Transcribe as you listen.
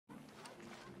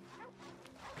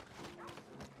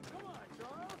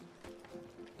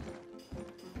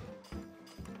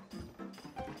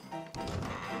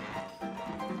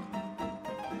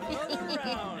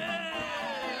around.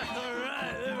 Yeah. All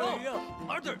right, there we go.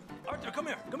 Arthur, come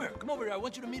here. Come over here. I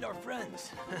want you to meet our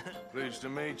friends. Pleased to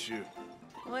meet you.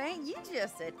 Well, ain't you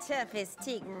just a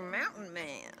tough-as-teak mountain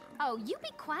man? Oh, you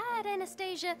be quiet,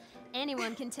 Anastasia.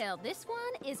 Anyone can tell this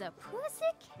one is a pussy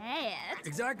cat.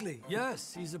 Exactly.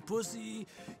 Yes, he's a pussy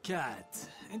cat.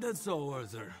 Ain't that so,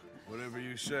 Arthur? Whatever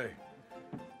you say.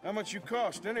 How much you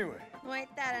cost, anyway? Well,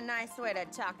 ain't that a nice way to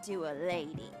talk to a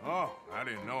lady? Oh, I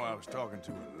didn't know I was talking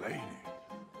to a lady.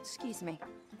 Excuse me.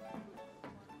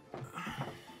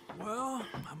 Well,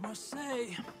 I must say,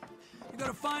 you got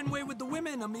a fine way with the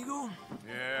women, amigo.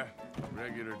 Yeah,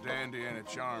 regular dandy and a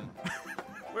charmer.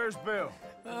 Where's Bill?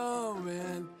 Oh,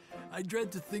 man. I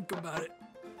dread to think about it.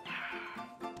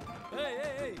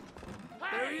 Hey!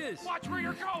 There he is. Watch where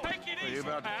you're going. Take it easy, Are you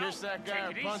about to kiss that guy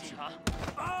or punch him?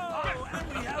 Oh, and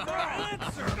we have our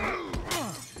answer.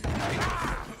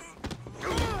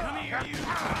 Come here, you.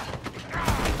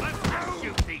 Let's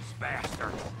shoot these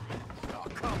bastards. Oh,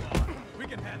 come on. We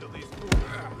can handle these fools.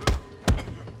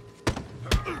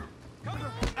 Come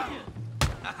on.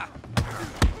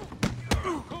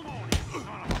 Come on, you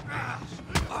son of a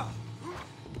bitch.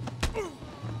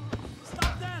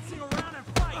 Stop dancing around and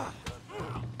fight.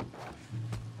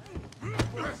 You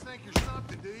guys think you're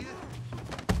something, do you?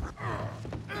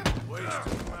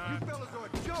 Wasted time. You fellas are a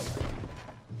joke.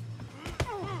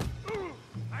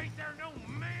 Ain't there no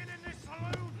man in this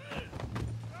saloon?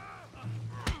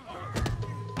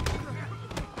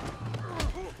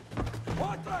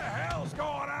 What the hell's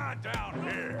going on down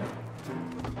here?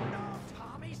 No,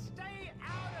 Tommy, stay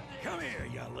out of this. Come here,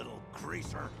 you little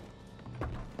greaser.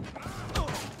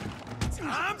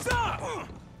 Time's up!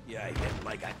 You hit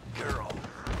like a girl.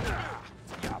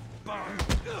 You bum.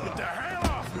 Get the hell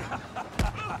off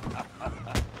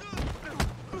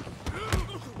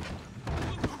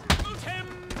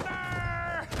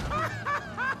Timber!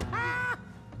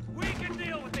 We can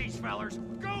deal with these fellers.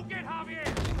 Go get Javier.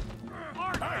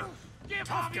 Arthur, give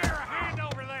Javier a hand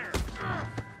over there.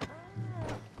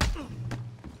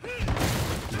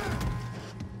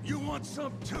 You want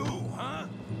some too, huh?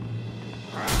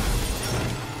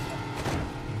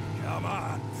 Come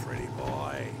on, pretty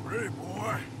boy. Pretty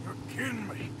boy? You're kidding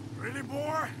me. Pretty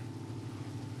boy?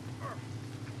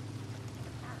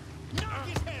 Knock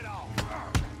his head off!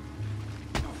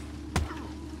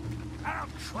 I'll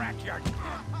crack your...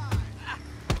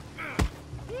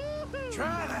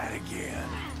 Try that again.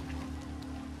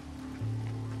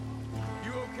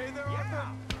 You okay there, Arthur?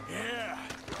 Yeah,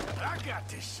 I got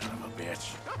this son of a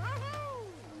bitch.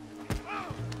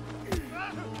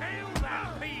 Kill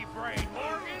that pea brain,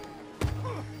 Morgan!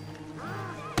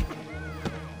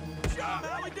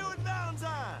 How we doing,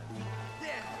 Valentine? Yeah.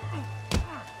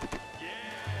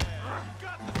 Yeah. You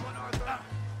got this one, Arthur.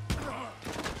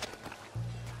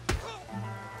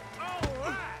 All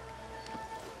right.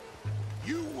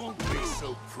 You won't be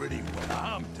so pretty when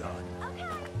I'm done.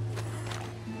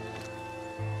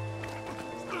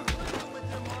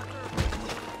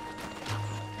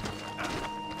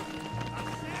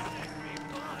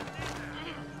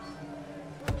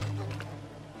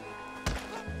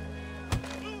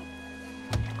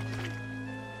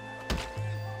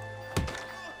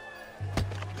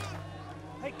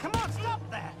 Hey, come on, stop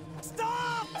that!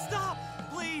 Stop! Stop!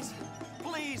 Please,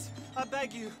 please, I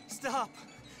beg you, stop.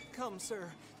 Come,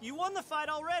 sir. You won the fight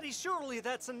already. Surely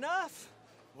that's enough.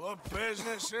 What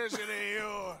business is it of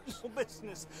yours? No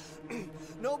business.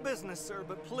 No business, sir,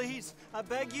 but please, I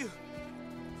beg you.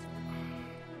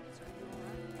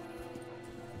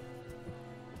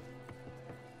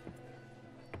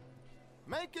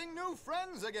 Making new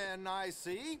friends again, I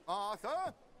see,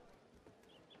 Arthur.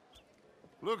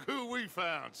 Look who we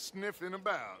found sniffing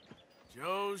about.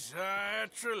 Josiah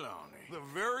Trelawney. The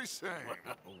very same.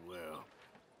 Well,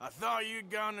 I thought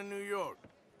you'd gone to New York.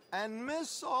 And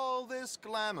miss all this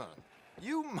glamour.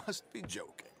 You must be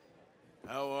joking.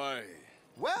 How are you?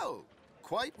 Well,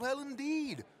 quite well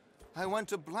indeed. I went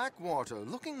to Blackwater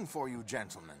looking for you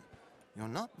gentlemen. You're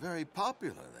not very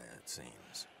popular there, it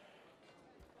seems.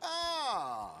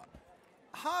 Ah,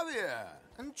 Javier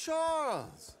and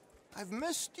Charles. I've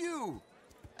missed you.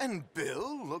 And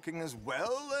Bill looking as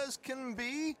well as can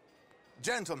be.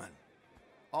 Gentlemen,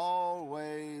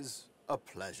 always a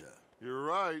pleasure. You're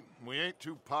right. We ain't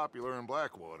too popular in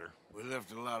Blackwater. We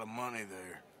left a lot of money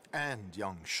there. And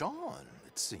young Sean,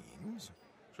 it seems.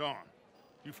 Sean,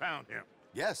 you found him.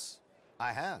 Yes,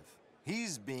 I have.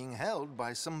 He's being held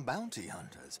by some bounty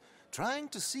hunters, trying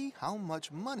to see how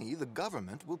much money the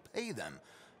government will pay them.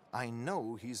 I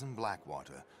know he's in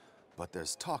Blackwater, but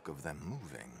there's talk of them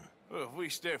moving. Well, if we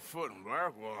step foot in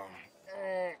Blackwater...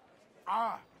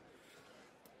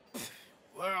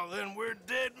 Well, then we're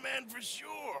dead men for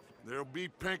sure. There'll be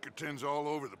Pinkertons all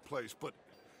over the place, but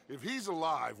if he's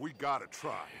alive, we gotta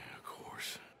try. Yeah, of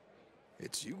course.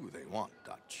 It's you they want,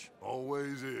 Dutch.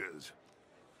 Always is.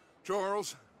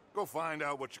 Charles, go find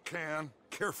out what you can,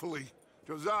 carefully.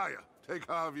 Josiah, take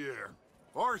Javier.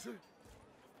 Arthur,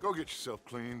 go get yourself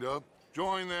cleaned up.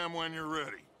 Join them when you're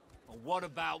ready. Well, what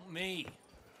about me?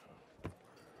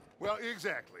 Well,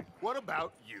 exactly. What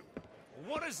about you?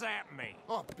 What does that mean?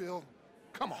 Oh, Bill,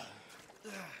 come on.